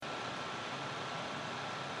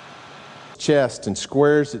chest and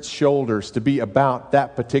squares its shoulders to be about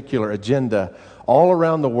that particular agenda all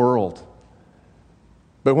around the world.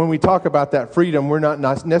 But when we talk about that freedom, we're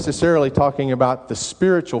not necessarily talking about the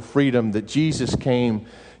spiritual freedom that Jesus came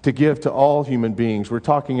to give to all human beings. We're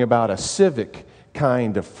talking about a civic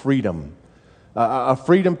kind of freedom, a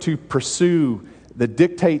freedom to pursue the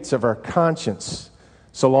dictates of our conscience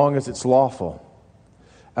so long as it's lawful.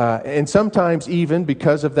 And sometimes even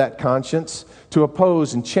because of that conscience, to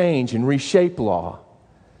oppose and change and reshape law.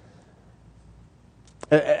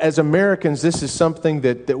 As Americans, this is something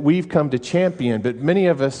that we've come to champion, but many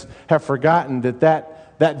of us have forgotten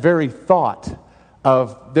that very thought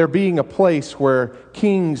of there being a place where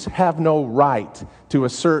kings have no right to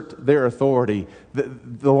assert their authority,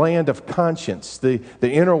 the land of conscience, the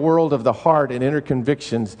inner world of the heart and inner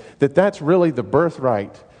convictions, that's really the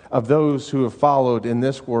birthright of those who have followed in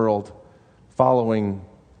this world, following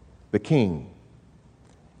the King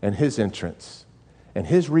and his entrance and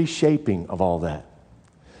his reshaping of all that.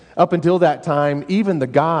 Up until that time, even the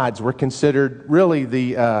gods were considered really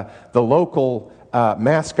the local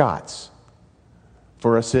mascots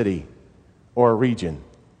for a city or a region.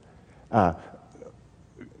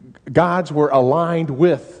 Gods were aligned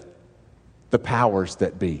with the powers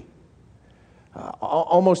that be.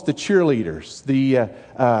 Almost the cheerleaders,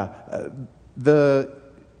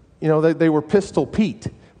 they were Pistol Pete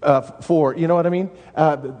for, you know what I mean?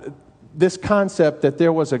 This concept that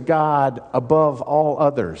there was a God above all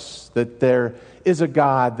others, that there is a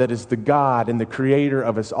God that is the God and the creator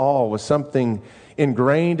of us all, was something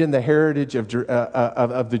ingrained in the heritage of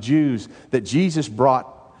the Jews that Jesus brought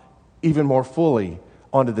even more fully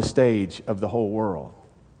onto the stage of the whole world.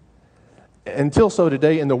 Until so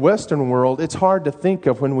today in the Western world, it's hard to think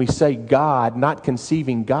of when we say God, not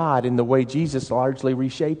conceiving God in the way Jesus largely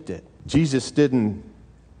reshaped it. Jesus didn't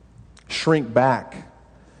shrink back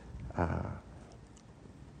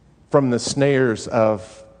from the snares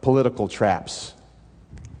of political traps.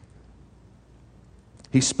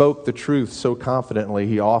 He spoke the truth so confidently,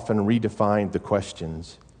 he often redefined the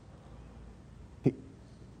questions.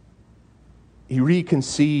 He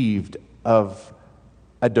reconceived of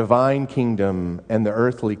a divine kingdom and the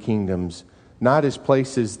earthly kingdoms, not as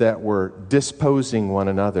places that were disposing one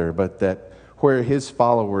another, but that where his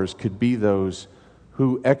followers could be those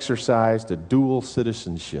who exercised a dual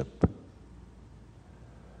citizenship,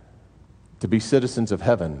 to be citizens of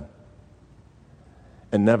heaven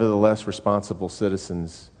and nevertheless responsible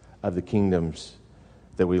citizens of the kingdoms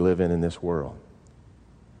that we live in this world.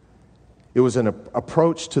 It was an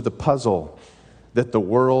approach to the puzzle that the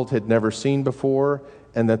world had never seen before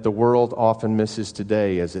and that the world often misses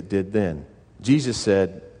today as it did then. Jesus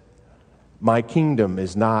said, "My kingdom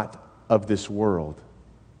is not of this world."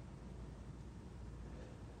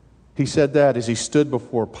 He said that as he stood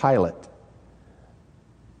before Pilate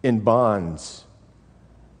in bonds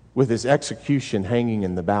with his execution hanging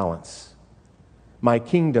in the balance. My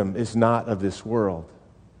kingdom is not of this world.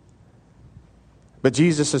 But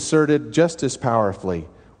Jesus asserted just as powerfully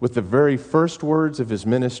with the very first words of his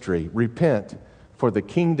ministry, repent, for the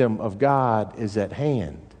kingdom of God is at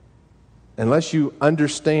hand. Unless you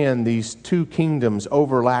understand these two kingdoms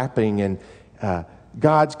overlapping and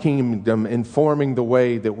God's kingdom informing the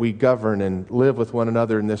way that we govern and live with one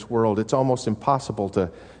another in this world, it's almost impossible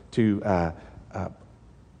to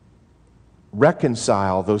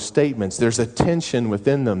reconcile those statements. There's a tension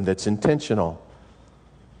within them that's intentional.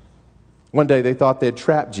 One day they thought they'd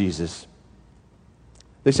trapped Jesus.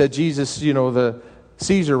 They said, Jesus, the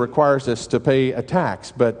Caesar requires us to pay a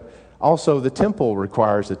tax, but also the temple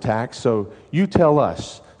requires a tax, so you tell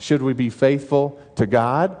us, should we be faithful to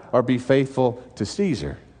God or be faithful to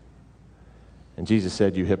Caesar? And Jesus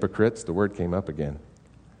said, you hypocrites, the word came up again.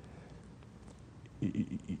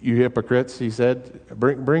 You hypocrites, he said,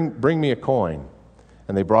 bring me a coin.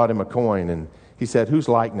 And they brought him a coin, and he said, whose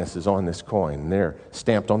likeness is on this coin? And they're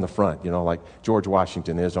stamped on the front, like George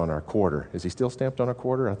Washington is on our quarter. Is he still stamped on a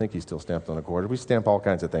quarter? I think he's still stamped on a quarter. We stamp all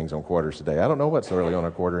kinds of things on quarters today. I don't know what's really on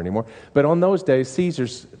a quarter anymore. But on those days,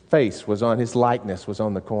 Caesar's face was on, his likeness was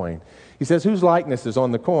on the coin. He says, whose likeness is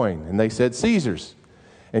on the coin? And they said, Caesar's.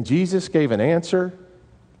 And Jesus gave an answer,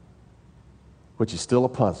 which is still a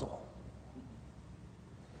puzzle.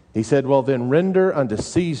 He said, well, then render unto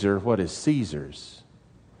Caesar what is Caesar's,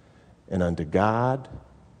 and unto God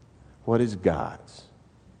what is God's.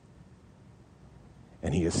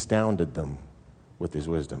 And he astounded them with his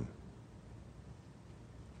wisdom.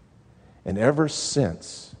 And ever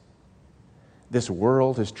since, this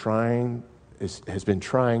world has been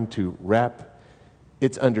trying to wrap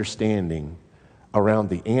its understanding around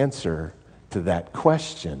the answer to that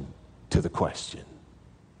question to the question.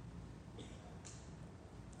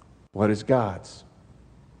 What is God's?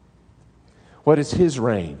 What is His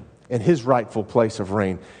reign and His rightful place of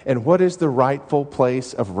reign? And what is the rightful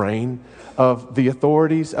place of reign of the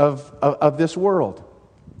authorities of this world?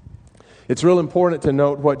 It's real important to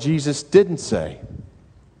note what Jesus didn't say.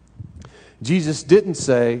 Jesus didn't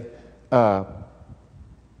say,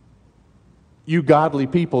 you godly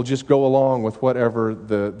people just go along with whatever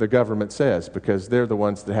the government says because they're the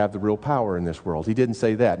ones that have the real power in this world. He didn't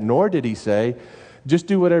say that. Nor did He say, just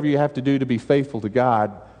do whatever you have to do to be faithful to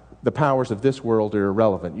God. The powers of this world are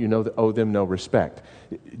irrelevant. You owe them no respect.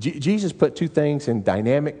 Jesus put two things in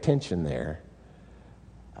dynamic tension there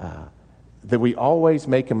that we always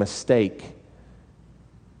make a mistake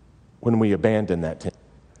when we abandon that tension.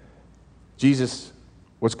 Jesus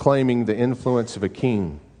was claiming the influence of a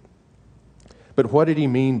king. But what did He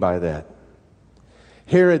mean by that?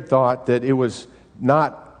 Herod thought that it was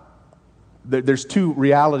not. There's two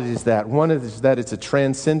realities that. One is that it's a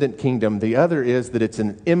transcendent kingdom. The other is that it's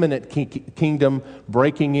an imminent kingdom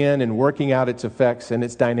breaking in and working out its effects and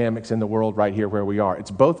its dynamics in the world right here where we are. It's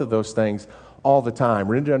both of those things all the time.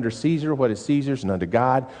 Rendered under Caesar, what is Caesar's, and under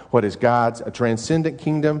God, what is God's. A transcendent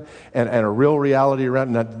kingdom and a real reality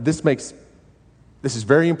around. Now, this is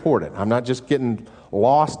very important. I'm not just getting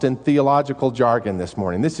lost in theological jargon this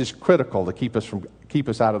morning. This is critical to keep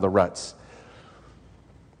us out of the ruts.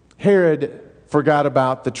 Herod forgot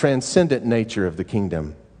about the transcendent nature of the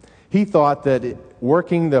kingdom. He thought that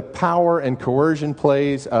working the power and coercion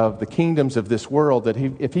plays of the kingdoms of this world, that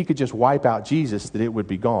if he could just wipe out Jesus, that it would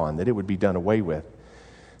be gone, that it would be done away with.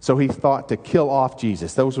 So he thought to kill off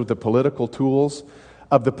Jesus. Those were the political tools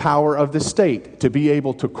of the power of the state, to be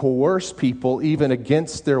able to coerce people even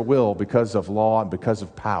against their will because of law and because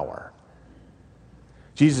of power.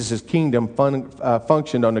 Jesus' kingdom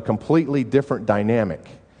functioned on a completely different dynamic.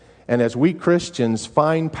 And as we Christians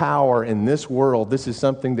find power in this world, this is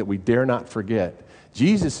something that we dare not forget.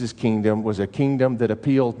 Jesus' kingdom was a kingdom that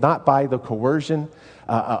appealed not by the coercion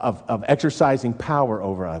of exercising power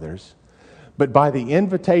over others, but by the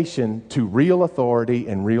invitation to real authority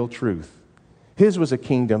and real truth. His was a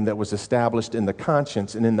kingdom that was established in the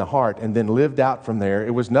conscience and in the heart and then lived out from there.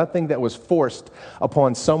 It was nothing that was forced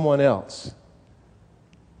upon someone else.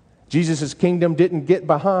 Jesus' kingdom didn't get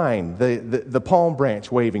behind the palm branch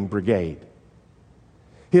waving brigade.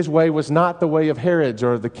 His way was not the way of Herod's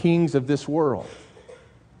or the kings of this world.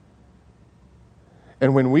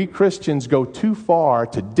 And when we Christians go too far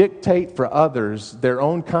to dictate for others their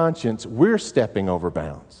own conscience, we're stepping over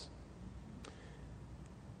bounds.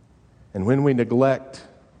 And when we neglect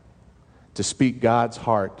to speak God's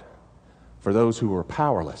heart for those who are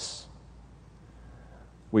powerless,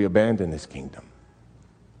 we abandon His kingdom.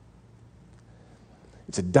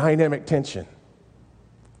 It's a dynamic tension,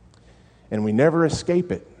 and we never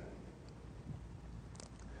escape it.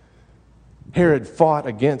 Herod fought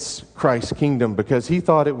against Christ's kingdom because he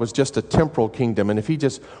thought it was just a temporal kingdom, and if he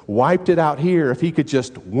just wiped it out here, if he could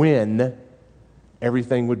just win,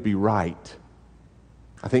 everything would be right.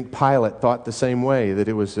 I think Pilate thought the same way, that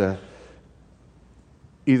it was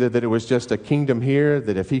either that it was just a kingdom here,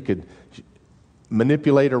 that if he could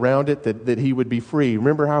manipulate around it, that he would be free.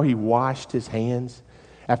 Remember how he washed his hands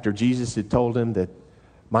after Jesus had told him that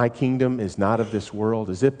my kingdom is not of this world,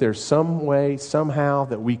 as if there's some way, somehow,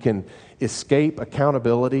 that we can escape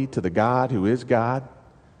accountability to the God who is God,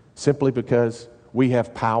 simply because we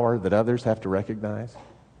have power that others have to recognize.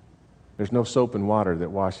 There's no soap and water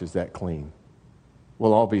that washes that clean.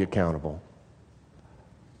 We'll all be accountable,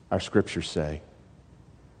 our scriptures say,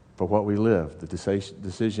 for what we live, the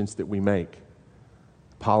decisions that we make,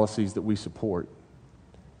 policies that we support.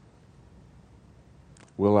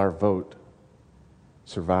 Will our vote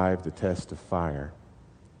survive the test of fire?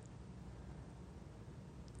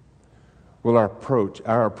 Will our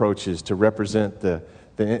approach is to represent the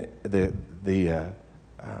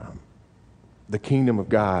kingdom of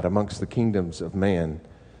God amongst the kingdoms of man,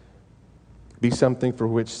 be something for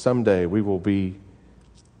which someday we will be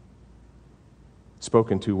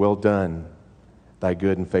spoken to, well done, thy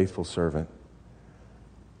good and faithful servant.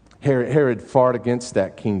 Herod fought against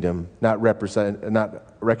that kingdom, not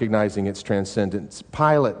recognizing its transcendence.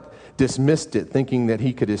 Pilate dismissed it, thinking that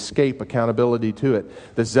he could escape accountability to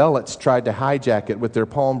it. The zealots tried to hijack it with their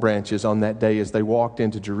palm branches on that day as they walked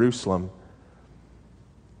into Jerusalem.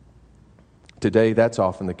 Today, that's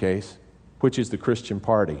often the case. Which is the Christian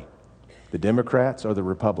party? The Democrats or the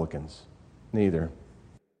Republicans? Neither.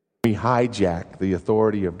 We hijack the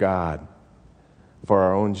authority of God for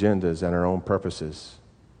our own agendas and our own purposes.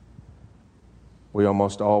 We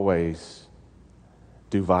almost always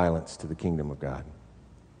do violence to the kingdom of God.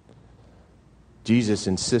 Jesus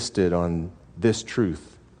insisted on this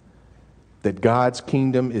truth that God's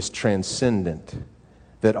kingdom is transcendent,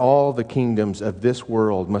 that all the kingdoms of this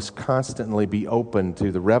world must constantly be open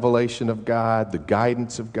to the revelation of God, the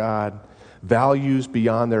guidance of God, values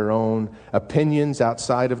beyond their own, opinions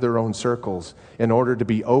outside of their own circles, in order to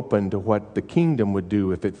be open to what the kingdom would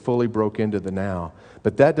do if it fully broke into the now.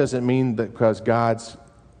 But that doesn't mean that because God's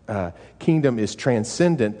kingdom is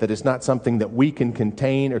transcendent, that it's not something that we can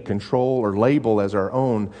contain or control or label as our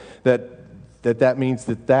own, that means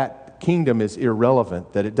that kingdom is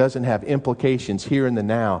irrelevant, that it doesn't have implications here in the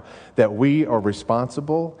now, that we are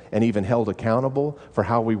responsible and even held accountable for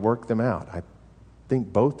how we work them out. I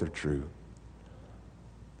think both are true.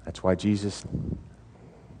 That's why Jesus...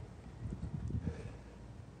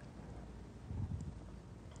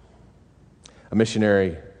 A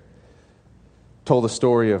missionary told the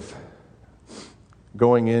story of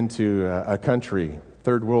going into a country,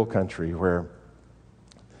 third world country, where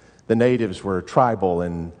the natives were tribal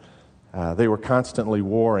and they were constantly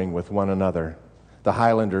warring with one another, the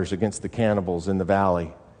Highlanders against the cannibals in the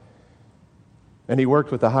valley. And he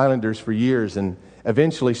worked with the Highlanders for years and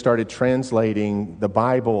eventually started translating the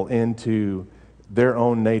Bible into their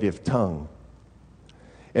own native tongue.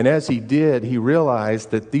 And as he did, he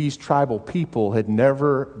realized that these tribal people had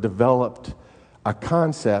never developed a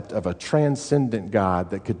concept of a transcendent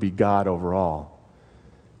God that could be God over all.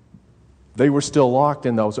 They were still locked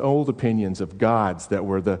in those old opinions of gods that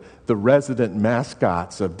were the resident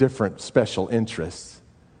mascots of different special interests.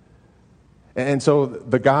 And so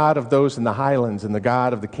the God of those in the highlands and the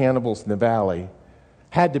God of the cannibals in the valley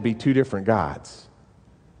had to be two different gods.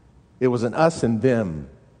 It was an us and them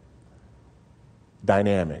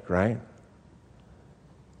dynamic, right?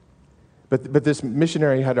 But this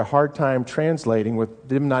missionary had a hard time translating with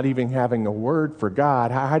them not even having a word for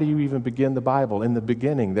God. How do you even begin the Bible? In the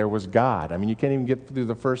beginning, there was God. I mean, you can't even get through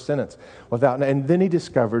the first sentence without... And then he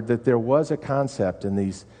discovered that there was a concept in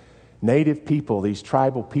these native people, these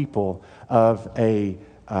tribal people, of a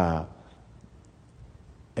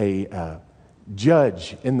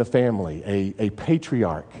judge in the family, a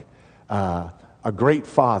patriarch, a great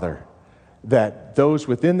father that those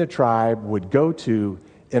within the tribe would go to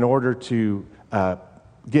in order to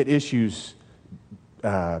get issues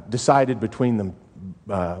decided between them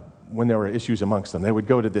when there were issues amongst them. They would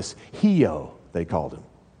go to this Hio, they called him.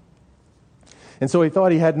 And so he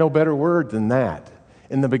thought he had no better word than that.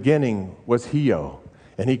 In the beginning was Hio,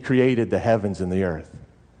 and he created the heavens and the earth.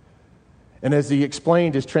 And as he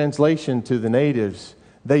explained his translation to the natives,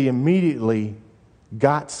 they immediately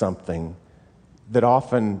got something that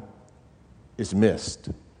often is missed.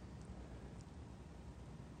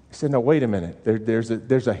 He said, no, wait a minute.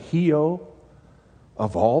 There's a Hio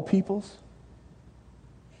of all peoples?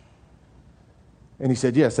 And he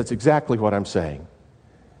said, yes, that's exactly what I'm saying.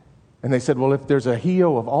 And they said, well, if there's a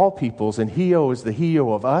Hio of all peoples, and Hio is the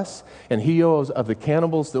Hio of us, and Hio is of the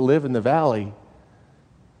cannibals that live in the valley,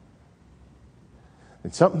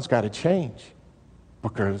 then something's got to change,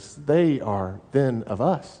 because they are then of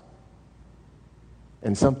us.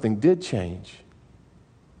 And something did change.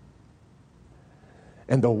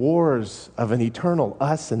 And the wars of an eternal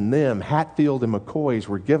us and them, Hatfield and McCoys,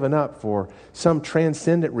 were given up for some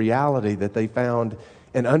transcendent reality that they found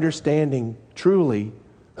in understanding truly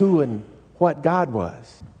who and what God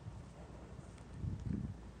was.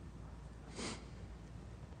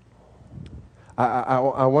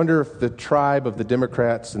 I wonder if the tribe of the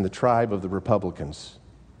Democrats and the tribe of the Republicans,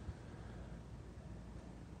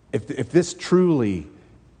 if this truly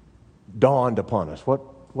dawned upon us,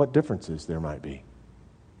 what differences there might be.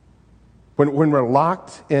 When we're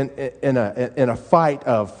locked in a fight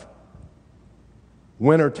of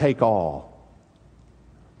winner take all,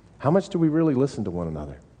 how much do we really listen to one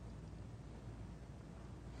another?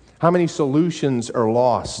 How many solutions are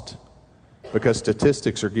lost because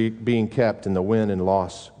statistics are being kept in the win and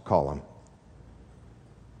loss column?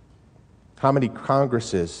 How many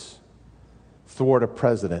Congresses thwart a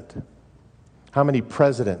president? How many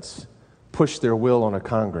presidents push their will on a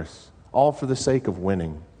Congress, all for the sake of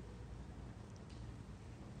winning?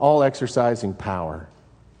 All exercising power.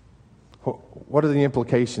 What are the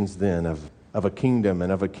implications then of a kingdom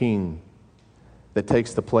and of a king that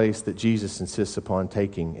takes the place that Jesus insists upon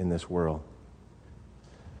taking in this world?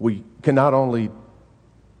 We can not only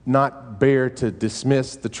not bear to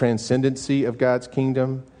dismiss the transcendency of God's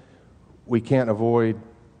kingdom, we can't avoid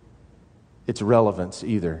its relevance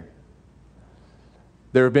either.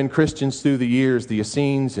 There have been Christians through the years, the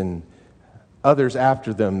Essenes and others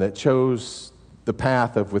after them, that chose the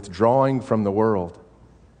path of withdrawing from the world.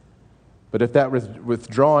 But if that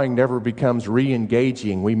withdrawing never becomes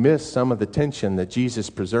re-engaging, we miss some of the tension that Jesus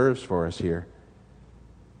preserves for us here.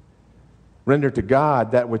 Render to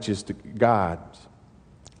God that which is to God's.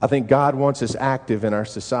 I think God wants us active in our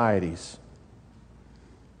societies.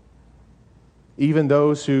 Even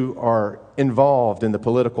those who are involved in the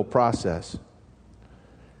political process.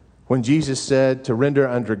 When Jesus said to render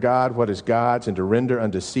unto God what is God's and to render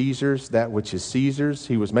unto Caesar's that which is Caesar's,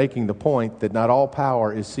 he was making the point that not all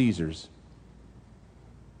power is Caesar's.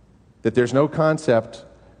 That there's no concept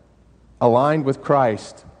aligned with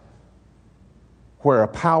Christ where a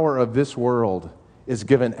power of this world is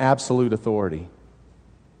given absolute authority.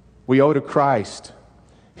 We owe to Christ,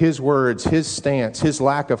 His words, His stance, His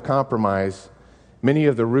lack of compromise, many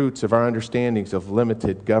of the roots of our understandings of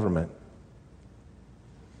limited government.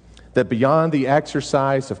 That beyond the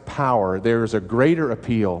exercise of power, there is a greater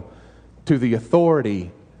appeal to the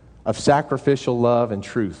authority of sacrificial love and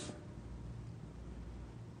truth.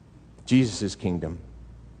 Jesus' kingdom.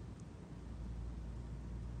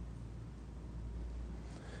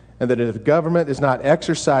 And that if the government is not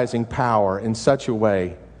exercising power in such a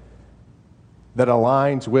way that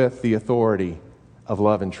aligns with the authority of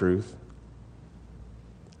love and truth,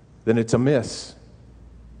 then it's amiss,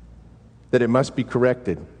 that it must be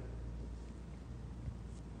corrected.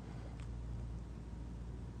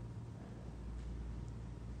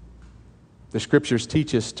 The Scriptures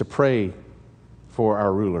teach us to pray for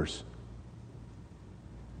our rulers,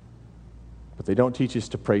 but they don't teach us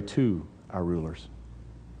to pray to our rulers.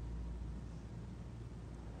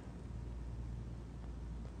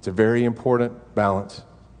 It's a very important balance.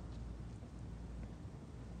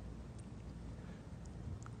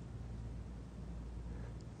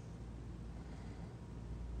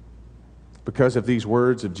 Because of these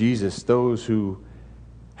words of Jesus, those who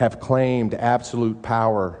have claimed absolute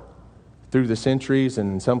power through the centuries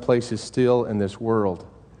and in some places still in this world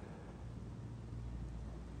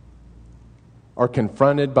are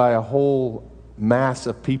confronted by a whole mass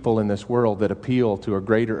of people in this world that appeal to a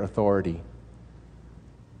greater authority.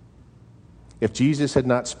 If Jesus had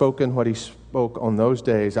not spoken what He spoke on those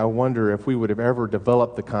days, I wonder if we would have ever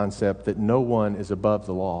developed the concept that no one is above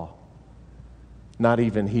the law, not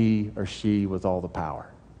even he or she with all the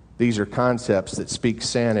power. These are concepts that speak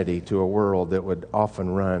sanity to a world that would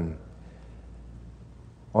often run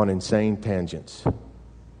on insane tangents.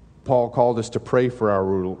 Paul called us to pray for our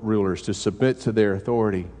rulers, to submit to their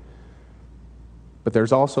authority. But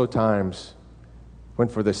there's also times when,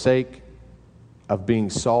 for the sake of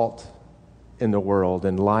being salt in the world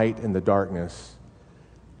and light in the darkness,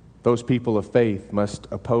 those people of faith must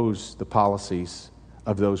oppose the policies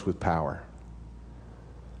of those with power.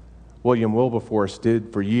 William Wilberforce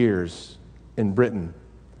did for years in Britain,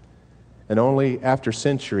 and only after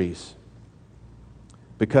centuries,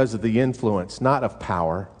 because of the influence, not of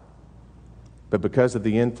power, but because of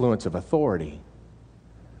the influence of authority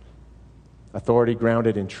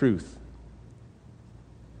grounded in truth,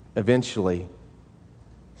 eventually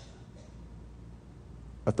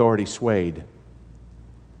authority swayed.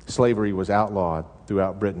 Slavery was outlawed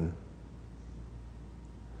throughout Britain.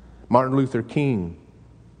 Martin Luther King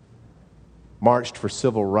marched for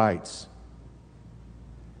civil rights,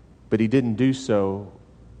 but he didn't do so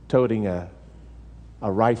toting a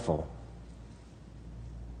rifle.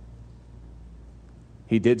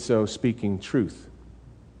 He did so speaking truth,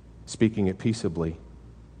 speaking it peaceably.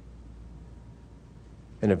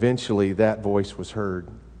 And eventually that voice was heard.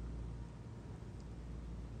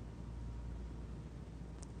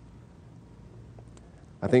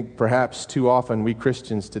 I think perhaps too often we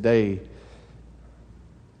Christians today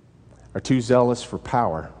are too zealous for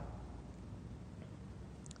power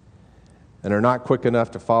and are not quick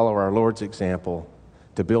enough to follow our Lord's example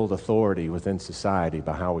to build authority within society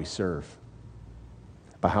by how we serve,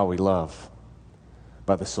 by how we love,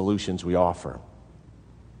 by the solutions we offer,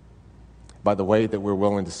 by the way that we're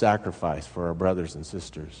willing to sacrifice for our brothers and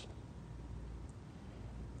sisters.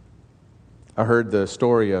 I heard the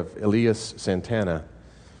story of Elias Santana.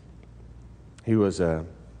 He was a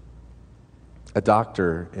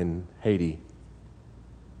doctor in Haiti.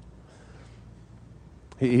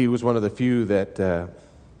 He was one of the few that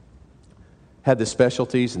had the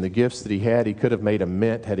specialties and the gifts that he had. He could have made a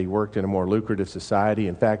mint had he worked in a more lucrative society.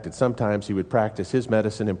 In fact, sometimes he would practice his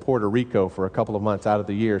medicine in Puerto Rico for a couple of months out of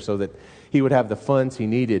the year so that he would have the funds he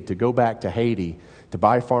needed to go back to Haiti to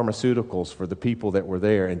buy pharmaceuticals for the people that were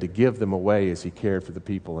there and to give them away as he cared for the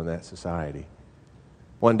people in that society.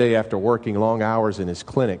 One day, after working long hours in his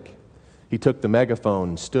clinic, he took the megaphone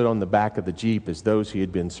and stood on the back of the Jeep as those he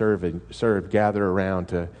had been served gathered around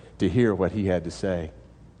to hear what he had to say.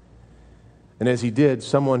 And as he did,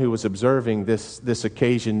 someone who was observing this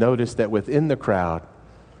occasion noticed that within the crowd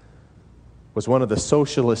was one of the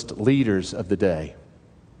socialist leaders of the day,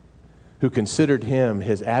 who considered him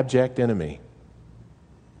his abject enemy.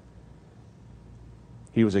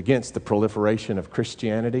 He was against the proliferation of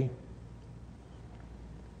Christianity.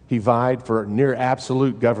 He vied for near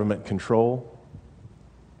absolute government control.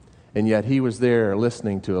 And yet he was there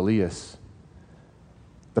listening to Elias.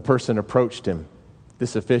 The person approached him,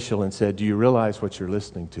 this official, and said, "Do you realize what you're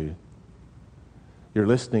listening to? You're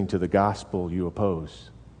listening to the gospel you oppose."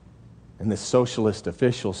 And this socialist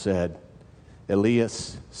official said,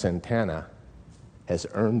 "Elias Santana has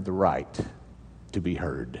earned the right to be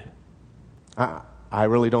heard." I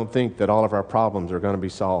really don't think that all of our problems are going to be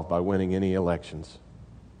solved by winning any elections.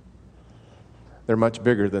 They're much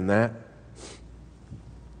bigger than that.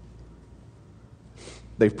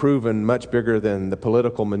 They've proven much bigger than the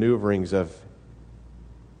political maneuverings of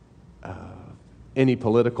any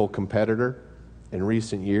political competitor in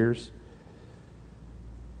recent years.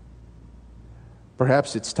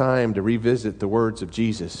 Perhaps it's time to revisit the words of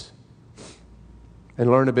Jesus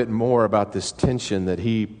and learn a bit more about this tension that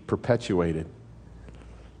he perpetuated.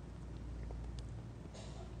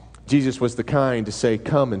 Jesus was the kind to say,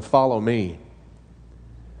 "Come and follow me."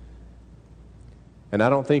 And I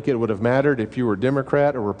don't think it would have mattered if you were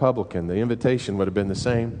Democrat or Republican. The invitation would have been the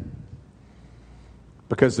same.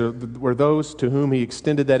 Because there were those to whom he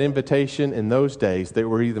extended that invitation in those days that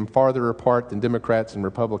were even farther apart than Democrats and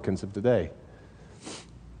Republicans of today.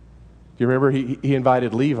 You remember he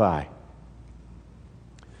invited Levi,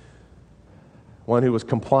 one who was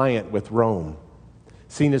compliant with Rome,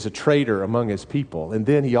 seen as a traitor among his people. And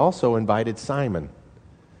then he also invited Simon,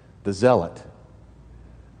 the zealot,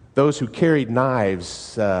 those who carried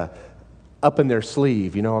knives up in their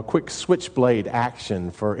sleeve, a quick switchblade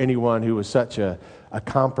action for anyone who was such a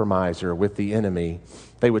compromiser with the enemy.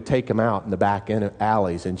 They would take him out in the back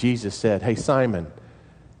alleys. And Jesus said, "Hey, Simon,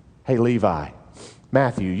 hey, Levi,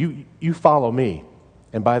 Matthew, you follow me.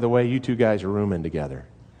 And by the way, you two guys are rooming together."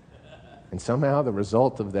 And somehow the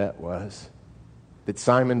result of that was that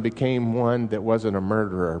Simon became one that wasn't a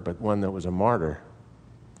murderer, but one that was a martyr.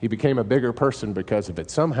 He became a bigger person because of it.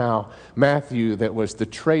 Somehow, Matthew, that was the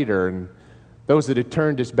traitor and those that had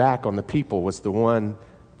turned his back on the people, was the one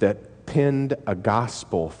that penned a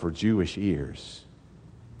gospel for Jewish ears.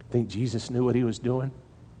 Think Jesus knew what he was doing?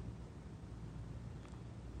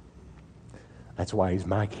 That's why he's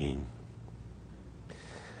my king.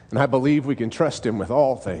 And I believe we can trust him with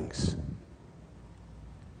all things.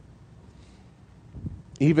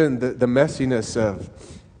 Even the messiness of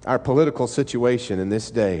our political situation in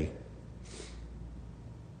this day.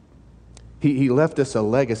 He left us a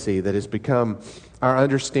legacy that has become our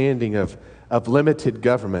understanding of limited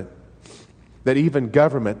government. That even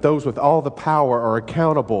government, those with all the power, are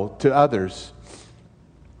accountable to others.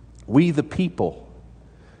 We the people.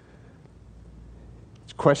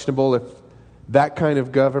 It's questionable if that kind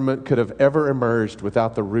of government could have ever emerged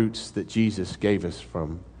without the roots that Jesus gave us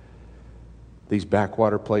from these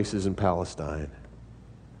backwater places in Palestine.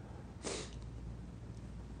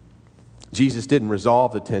 Jesus didn't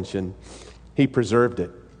resolve the tension. He preserved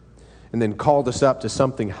it and then called us up to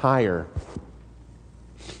something higher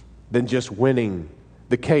than just winning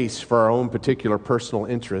the case for our own particular personal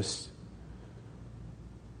interests.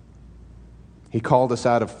 He called us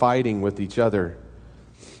out of fighting with each other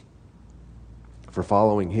for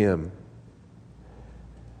following him.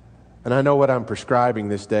 And I know what I'm prescribing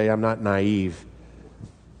this day. I'm not naive.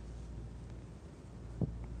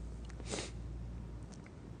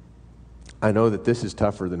 I know that this is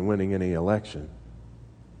tougher than winning any election.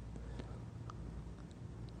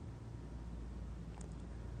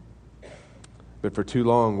 But for too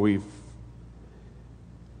long, we've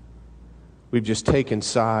just taken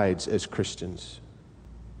sides as Christians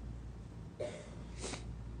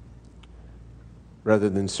rather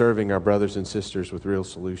than serving our brothers and sisters with real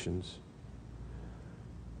solutions.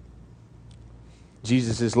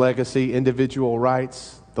 Jesus' legacy, individual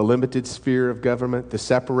rights, the limited sphere of government, the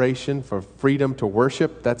separation for freedom to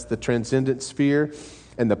worship, that's the transcendent sphere,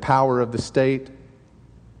 and the power of the state,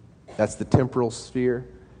 that's the temporal sphere.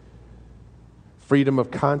 Freedom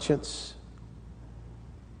of conscience,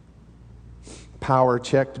 power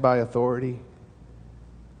checked by authority.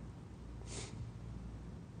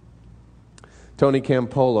 Tony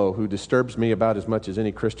Campolo, who disturbs me about as much as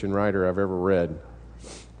any Christian writer I've ever read,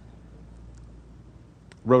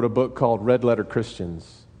 wrote a book called Red Letter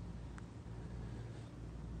Christians,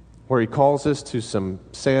 where he calls us to some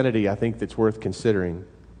sanity I think that's worth considering.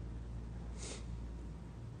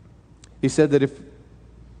 He said that if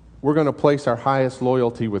we're going to place our highest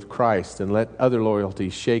loyalty with Christ and let other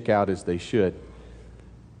loyalties shake out as they should,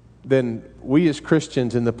 then we as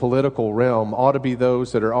Christians in the political realm ought to be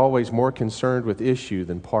those that are always more concerned with issue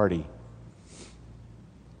than party.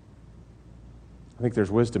 I think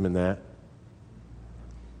there's wisdom in that.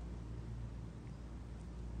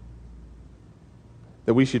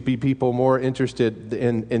 That we should be people more interested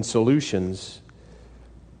in solutions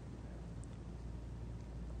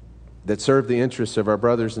that serve the interests of our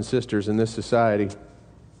brothers and sisters in this society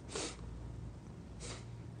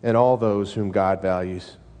and all those whom God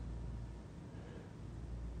values.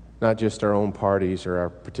 Not just our own parties or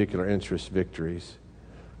our particular interest victories.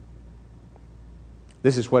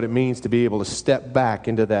 This is what it means to be able to step back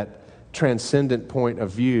into that transcendent point of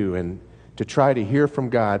view and to try to hear from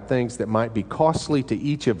God things that might be costly to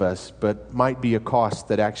each of us, but might be a cost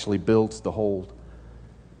that actually builds the whole.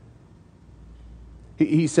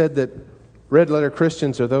 He said that red letter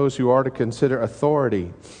Christians are those who are to consider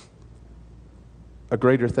authority a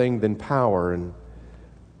greater thing than power and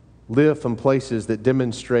live from places that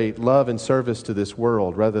demonstrate love and service to this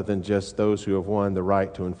world rather than just those who have won the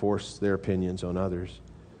right to enforce their opinions on others.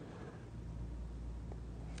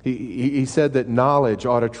 He said that knowledge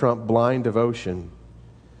ought to trump blind devotion.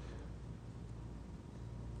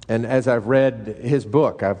 And as I've read his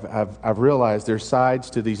book, I've realized there's sides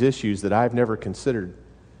to these issues that I've never considered.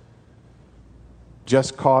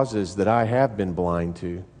 Just causes that I have been blind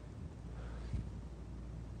to.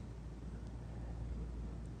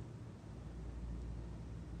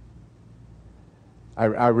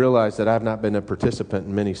 I realize that I've not been a participant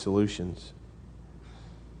in many solutions.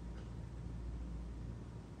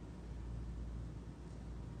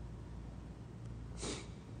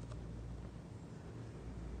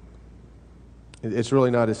 It's really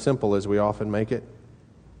not as simple as we often make it.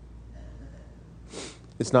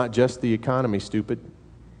 It's not just the economy, stupid.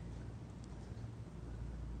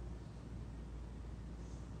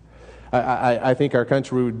 I think our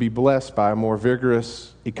country would be blessed by a more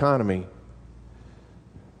vigorous economy.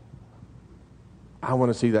 I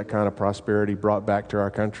want to see that kind of prosperity brought back to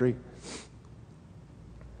our country.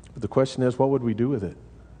 But the question is, what would we do with it?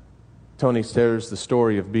 Tony shares the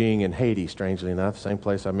story of being in Haiti, strangely enough, same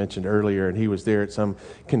place I mentioned earlier, and he was there at some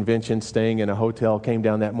convention, staying in a hotel, came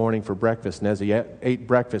down that morning for breakfast, and as he ate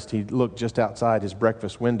breakfast, he looked just outside his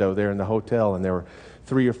breakfast window there in the hotel, and there were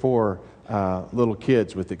 3 or 4 little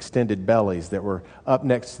kids with extended bellies that were up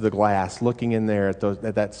next to the glass, looking in there at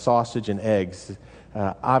that sausage and eggs,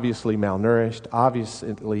 obviously malnourished,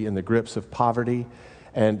 obviously in the grips of poverty,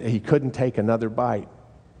 and he couldn't take another bite.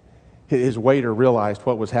 His waiter realized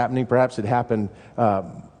what was happening. Perhaps it happened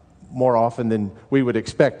more often than we would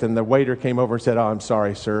expect. And the waiter came over and said, "Oh, I'm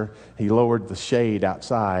sorry, sir." He lowered the shade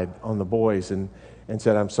outside on the boys and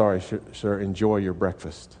said, "I'm sorry, sir, enjoy your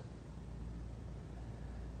breakfast."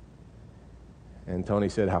 And Tony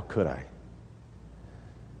said, "How could I?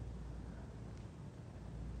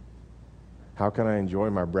 How can I enjoy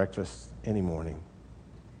my breakfast any morning?"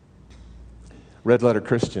 Red letter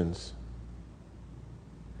Christians,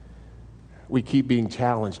 we keep being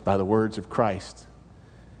challenged by the words of Christ.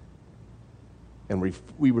 And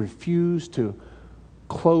we refuse to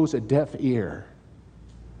close a deaf ear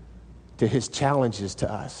to his challenges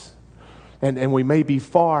to us. And we may be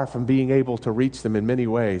far from being able to reach them in many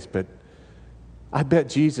ways, but I bet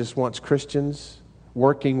Jesus wants Christians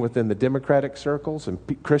working within the Democratic circles and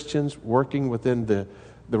Christians working within the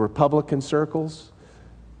Republican circles.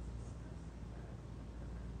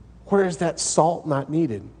 Where is that salt not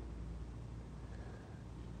needed?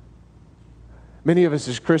 Many of us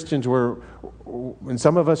as Christians and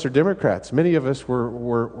some of us are Democrats, many of us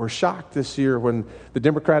were shocked this year when the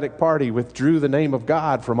Democratic Party withdrew the name of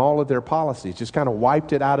God from all of their policies, just kind of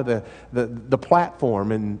wiped it out of the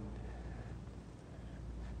platform.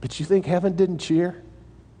 But you think heaven didn't cheer?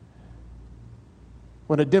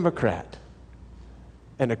 When a Democrat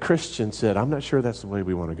and a Christian said, "I'm not sure that's the way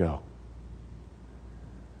we want to go,"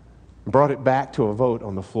 and brought it back to a vote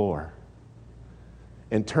on the floor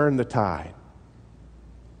and turned the tide.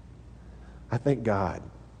 I thank God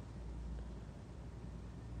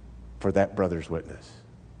for that brother's witness.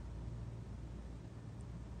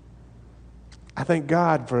 I thank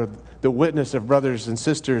God for the witness of brothers and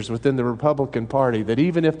sisters within the Republican Party that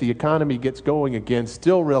even if the economy gets going again,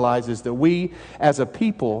 still realizes that we as a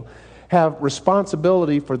people have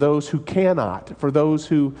responsibility for those who cannot, for those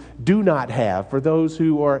who do not have, for those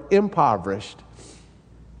who are impoverished.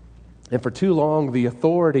 And for too long, the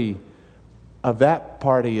authority of that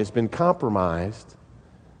party has been compromised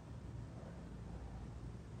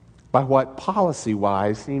by what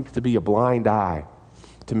policy-wise seems to be a blind eye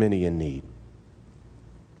to many in need.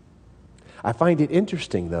 I find it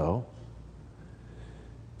interesting, though,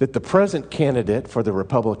 that the present candidate for the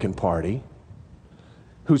Republican Party,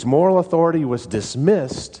 whose moral authority was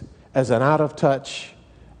dismissed as an out-of-touch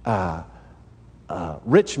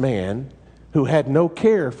rich man who had no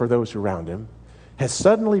care for those around him, has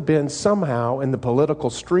suddenly been somehow in the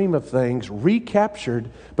political stream of things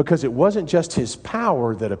recaptured because it wasn't just his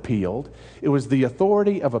power that appealed. It was the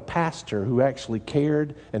authority of a pastor who actually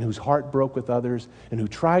cared and whose heart broke with others and who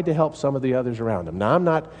tried to help some of the others around him. Now, I'm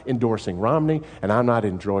not endorsing Romney and I'm not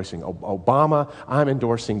endorsing Obama. I'm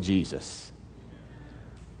endorsing Jesus.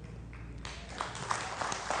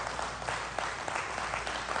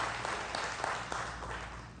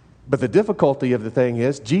 But the difficulty of the thing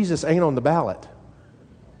is, Jesus ain't on the ballot.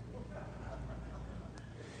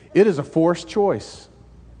 It is a forced choice.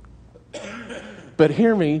 But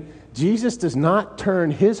hear me, Jesus does not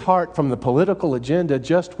turn his heart from the political agenda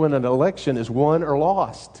just when an election is won or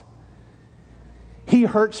lost. He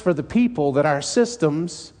hurts for the people that our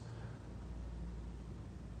systems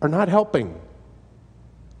are not helping.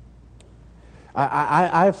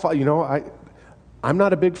 I'm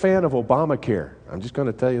not a big fan of Obamacare. I'm just going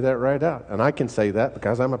to tell you that right out. And I can say that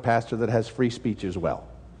because I'm a pastor that has free speech as well.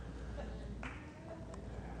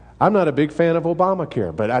 I'm not a big fan of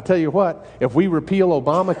Obamacare, but I tell you what, if we repeal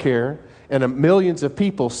Obamacare and millions of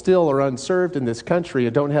people still are unserved in this country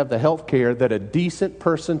and don't have the health care that a decent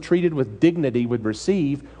person treated with dignity would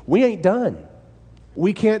receive, we ain't done.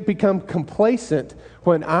 We can't become complacent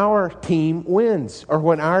when our team wins or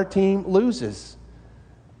when our team loses.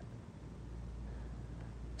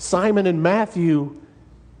 Simon and Matthew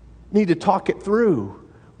need to talk it through.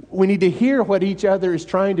 We need to hear what each other is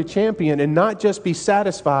trying to champion and not just be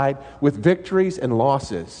satisfied with victories and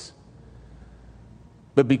losses,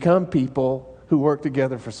 but become people who work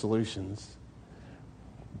together for solutions.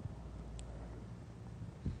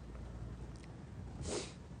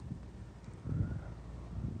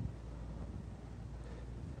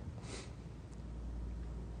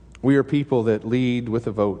 We are people that lead with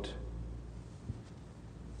a vote,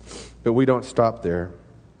 but we don't stop there.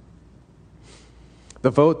 The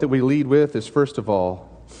vote that we lead with is, first of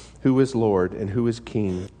all, who is Lord and who is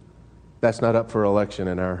King. That's not up for election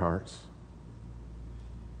in our hearts.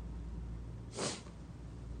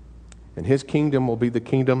 And his kingdom will be the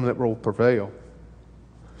kingdom that will prevail.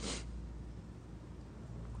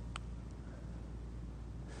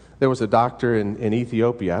 There was a doctor in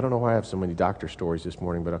Ethiopia. I don't know why I have so many doctor stories this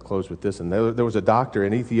morning, but I'll close with this. And there was a doctor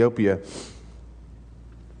in Ethiopia,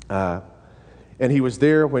 and he was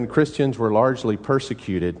there when Christians were largely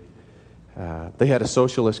persecuted. They had a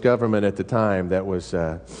socialist government at the time that was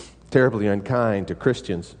terribly unkind to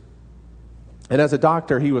Christians. And as a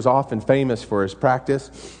doctor, he was often famous for his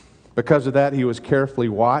practice. Because of that, he was carefully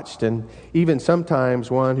watched and even sometimes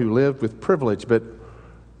one who lived with privilege. But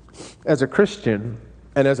as a Christian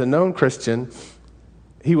and as a known Christian,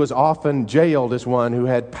 he was often jailed as one who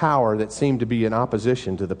had power that seemed to be in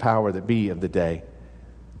opposition to the power that be of the day.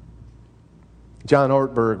 John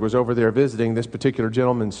Ortberg was over there visiting this particular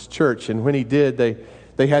gentleman's church, and when he did,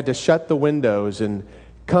 they had to shut the windows and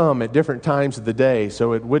come at different times of the day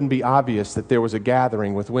so it wouldn't be obvious that there was a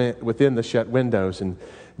gathering within the shut windows. And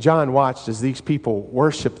John watched as these people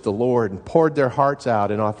worshiped the Lord and poured their hearts out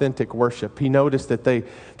in authentic worship. He noticed that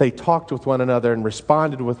they talked with one another and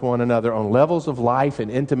responded with one another on levels of life and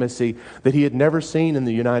intimacy that he had never seen in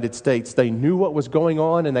the United States. They knew what was going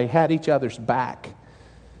on and they had each other's back.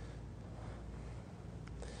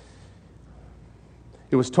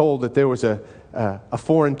 It was told that there was a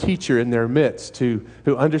foreign teacher in their midst who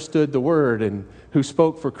understood the word and who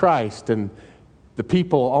spoke for Christ. And the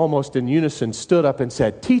people almost in unison stood up and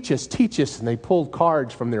said, teach us, teach us. And they pulled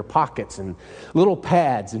cards from their pockets and little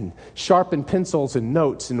pads and sharpened pencils and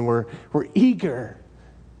notes and were eager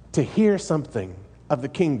to hear something of the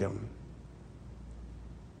kingdom.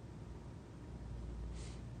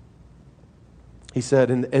 He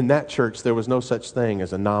said in that church there was no such thing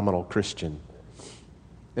as a nominal Christian.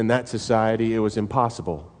 In that society, it was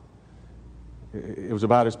impossible. It was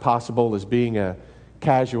about as possible as being a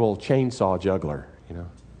casual chainsaw juggler,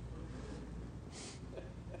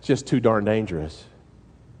 It's just too darn dangerous.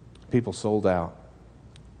 People sold out.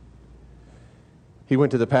 He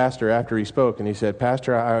went to the pastor after he spoke and he said,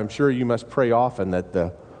 Pastor, I'm sure you must pray often that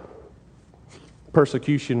the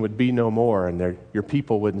persecution would be no more and your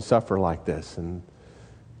people wouldn't suffer like this. And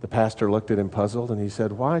the pastor looked at him puzzled and he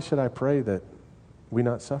said, why should I pray that we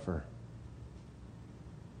not suffer?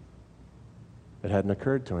 It hadn't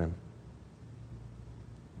occurred to him.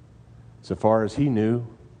 So far as he knew,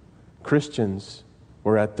 Christians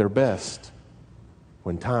were at their best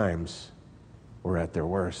when times were at their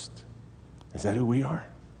worst. Is that who we are?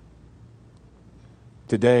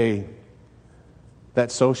 Today, that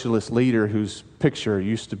socialist leader whose picture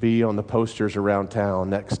used to be on the posters around town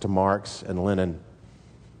next to Marx and Lenin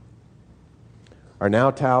are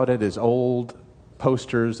now touted as old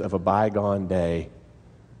posters of a bygone day.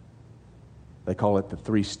 They call it the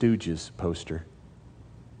Three Stooges poster.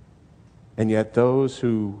 And yet those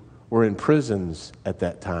who were in prisons at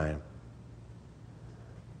that time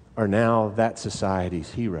are now that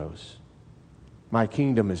society's heroes. My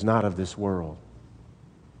kingdom is not of this world.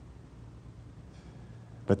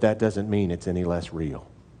 But that doesn't mean it's any less real.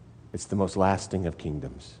 It's the most lasting of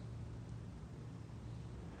kingdoms.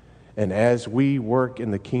 And as we work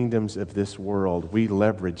in the kingdoms of this world, we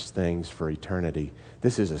leverage things for eternity.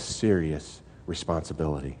 This is a serious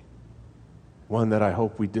responsibility, one that I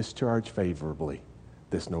hope we discharge favorably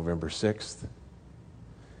this November 6th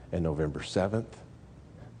and November 7th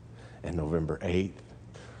and November 8th.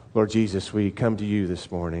 Lord Jesus, we come to you this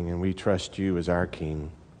morning and we trust you as our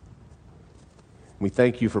King. We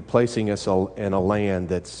thank you for placing us in a land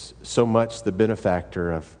that's so much the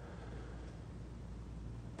benefactor of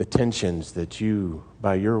the tensions that you,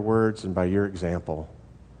 by your words and by your example,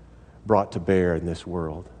 brought to bear in this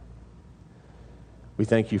world. We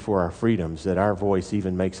thank you for our freedoms, that our voice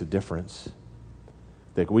even makes a difference,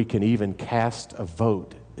 that we can even cast a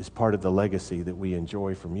vote as part of the legacy that we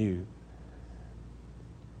enjoy from you.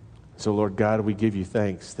 So, Lord God, we give you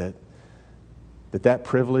thanks that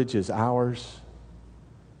privilege is ours,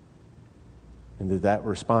 and that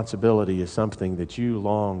responsibility is something that you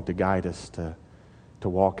long to guide us to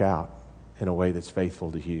walk out in a way that's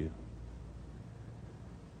faithful to you.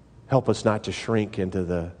 Help us not to shrink into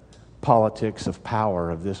the politics of power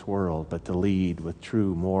of this world, but to lead with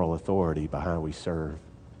true moral authority by how we serve.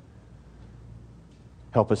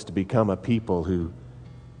 Help us to become a people who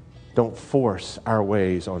don't force our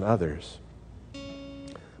ways on others,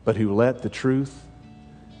 but who let the truth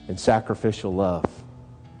and sacrificial love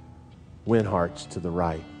win hearts to the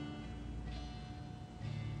right.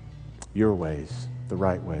 Your ways, the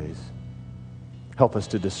right ways. Help us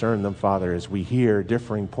to discern them, Father, as we hear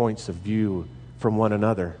differing points of view from one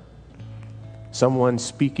another. Someone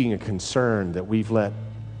speaking a concern that we've let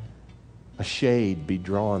a shade be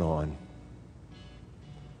drawn on.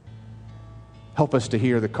 Help us to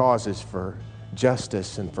hear the causes for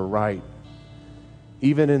justice and for right,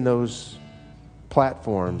 even in those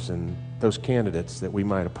platforms and those candidates that we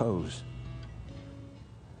might oppose.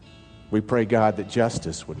 We pray, God, that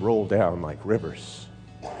justice would roll down like rivers,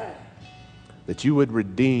 that you would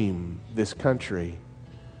redeem this country,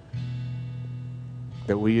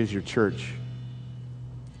 that we as your church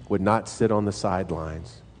would not sit on the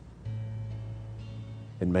sidelines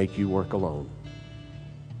and make you work alone.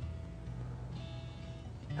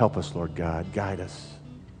 Help us, Lord God. Guide us.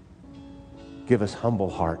 Give us humble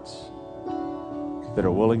hearts that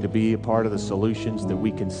are willing to be a part of the solutions that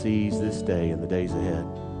we can seize this day and the days ahead.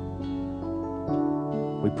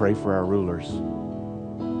 We pray for our rulers.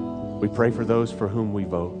 We pray for those for whom we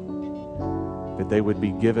vote, that they would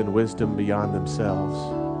be given wisdom beyond themselves,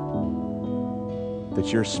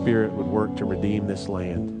 that your Spirit would work to redeem this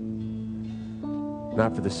land,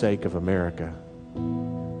 not for the sake of America,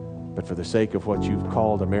 but for the sake of what you've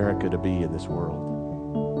called America to be in this world.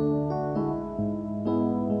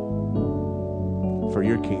 For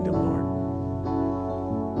your kingdom, Lord.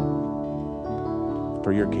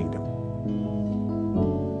 For your kingdom.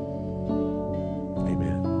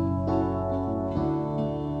 Amen.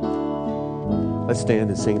 Let's stand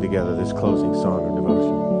and sing together this closing song of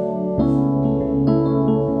devotion.